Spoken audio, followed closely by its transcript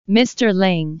Mr.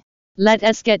 Ling, let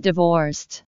us get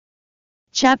divorced.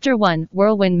 Chapter 1,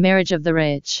 Whirlwind Marriage of the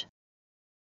Rich.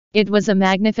 It was a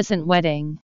magnificent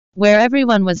wedding, where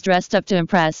everyone was dressed up to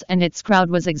impress and its crowd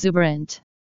was exuberant.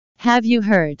 Have you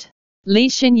heard? Li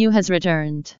Xinyu has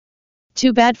returned.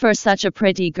 Too bad for such a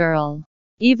pretty girl.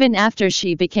 Even after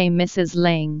she became Mrs.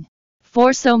 Ling,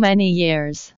 for so many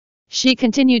years, she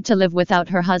continued to live without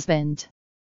her husband.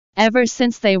 Ever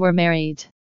since they were married,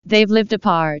 they've lived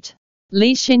apart.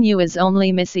 Li Xinyu is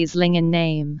only Mrs. Ling in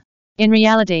name. In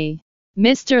reality,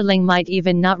 Mr. Ling might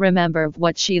even not remember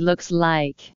what she looks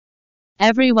like.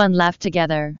 Everyone laughed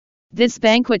together. This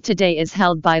banquet today is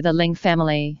held by the Ling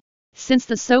family. Since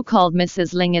the so-called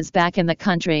Mrs. Ling is back in the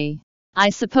country, I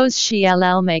suppose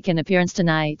she'll make an appearance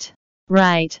tonight.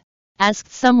 Right?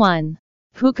 Asked someone,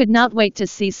 who could not wait to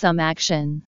see some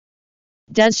action.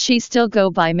 Does she still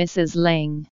go by Mrs.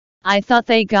 Ling? I thought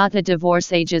they got a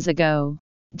divorce ages ago.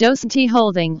 Doesn't he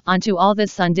holding onto all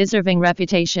this undeserving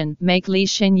reputation make Li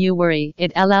Xinyu worry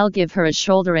it'll give her a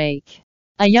shoulder ache?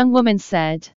 A young woman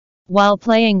said, while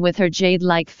playing with her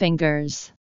jade-like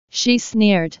fingers. She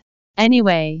sneered.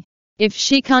 Anyway, if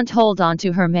she can't hold on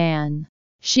to her man,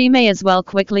 she may as well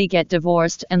quickly get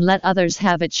divorced and let others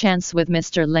have a chance with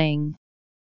Mr. Ling.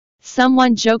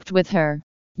 Someone joked with her.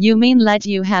 You mean let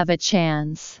you have a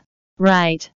chance?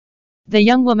 Right. The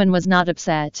young woman was not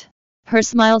upset. Her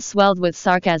smile swelled with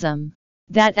sarcasm.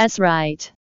 That's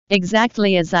right.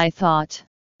 Exactly as I thought.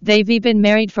 They've been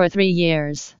married for 3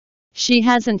 years. She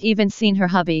hasn't even seen her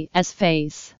hubby's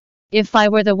face. If I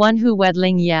were the one who wed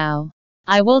Ling Yao,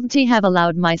 I wouldn't have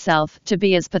allowed myself to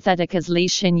be as pathetic as Li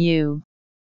Xinyu.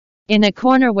 In a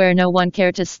corner where no one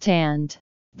cared to stand,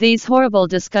 these horrible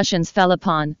discussions fell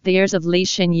upon the ears of Li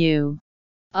Xinyu.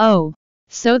 Oh,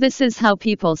 so this is how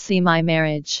people see my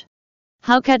marriage.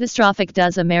 How catastrophic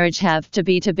does a marriage have to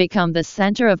become the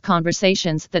center of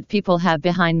conversations that people have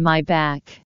behind my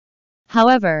back?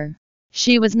 However,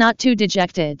 she was not too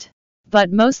dejected,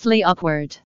 but mostly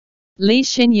awkward. Li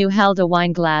Xinyu held a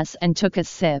wine glass and took a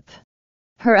sip.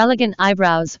 Her elegant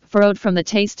eyebrows furrowed from the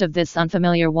taste of this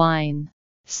unfamiliar wine,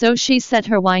 so she set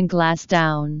her wine glass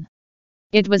down.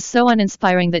 It was so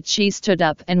uninspiring that she stood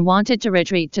up and wanted to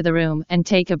retreat to the room and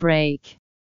take a break.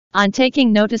 On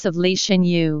taking notice of Li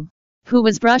Xinyu, who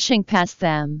was brushing past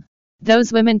them,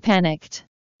 those women panicked.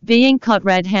 Being caught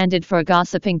red-handed for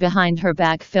gossiping behind her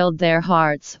back filled their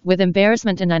hearts with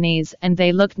embarrassment and unease, and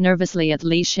they looked nervously at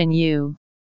Li Xinyu.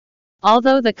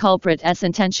 Although the culprit's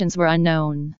intentions were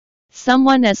unknown,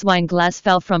 someone's wine glass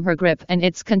fell from her grip and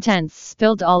its contents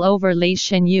spilled all over Li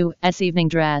Xinyu's evening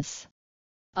dress.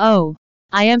 Oh,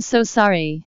 I am so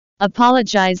sorry,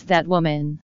 apologized that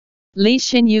woman. Li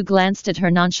Xinyu glanced at her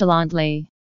nonchalantly,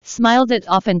 smiled it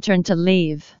off and turned to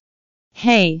leave.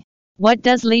 Hey, what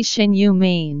does Li Xinyu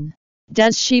mean?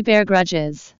 Does she bear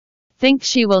grudges? Think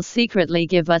she will secretly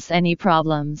give us any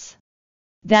problems?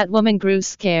 That woman grew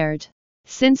scared.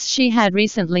 Since she had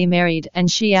recently married and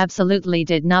she absolutely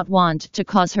did not want to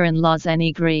cause her in-laws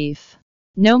any grief.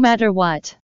 No matter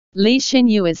what, Li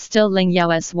Xinyu is still Ling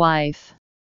Yao's wife.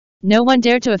 No one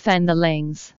dared to offend the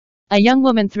Lings. A young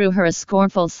woman threw her a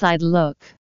scornful side look.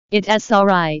 It's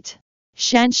alright.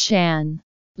 Shan.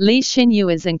 Li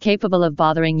Xinyu is incapable of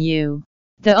bothering you.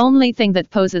 The only thing that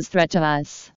poses threat to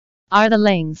us are the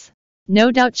Lings.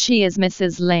 No doubt she is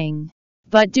Mrs. Ling.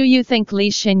 But do you think Li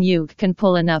Xinyu can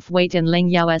pull enough weight in Ling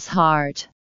Yao's heart?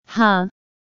 Huh?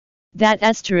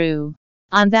 That's true.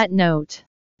 On that note,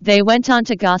 they went on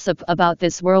to gossip about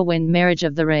this whirlwind marriage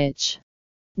of the rich.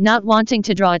 Not wanting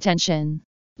to draw attention,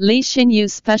 Li Xinyu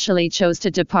specially chose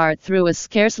to depart through a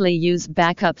scarcely used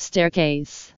backup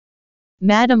staircase.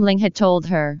 Madame Ling had told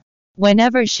her,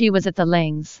 whenever she was at the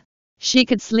Ling's, she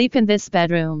could sleep in this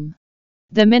bedroom.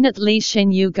 The minute Li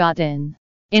Xinyu got in,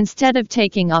 instead of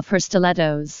taking off her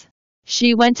stilettos,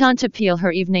 she went on to peel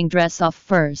her evening dress off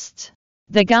first.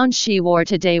 The gown she wore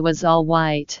today was all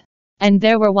white, and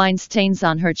there were wine stains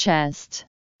on her chest,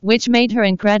 which made her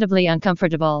incredibly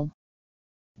uncomfortable.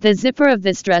 The zipper of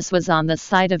this dress was on the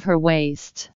side of her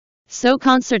waist, so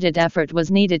concerted effort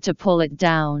was needed to pull it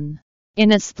down.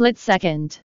 In a split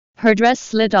second, her dress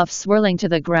slid off, swirling to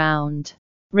the ground,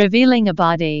 revealing a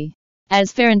body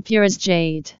as fair and pure as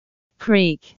jade.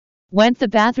 Creak went the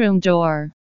bathroom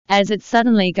door, as it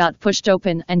suddenly got pushed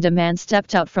open and a man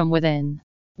stepped out from within,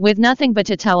 with nothing but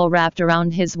a towel wrapped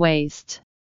around his waist.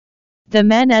 The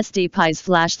man's deep eyes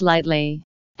flashed lightly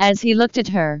as he looked at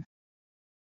her.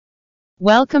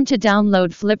 Welcome to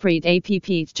download Flipread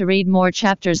app to read more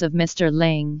chapters of Mr.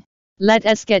 Ling, Let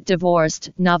Us Get Divorced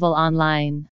novel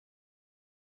online.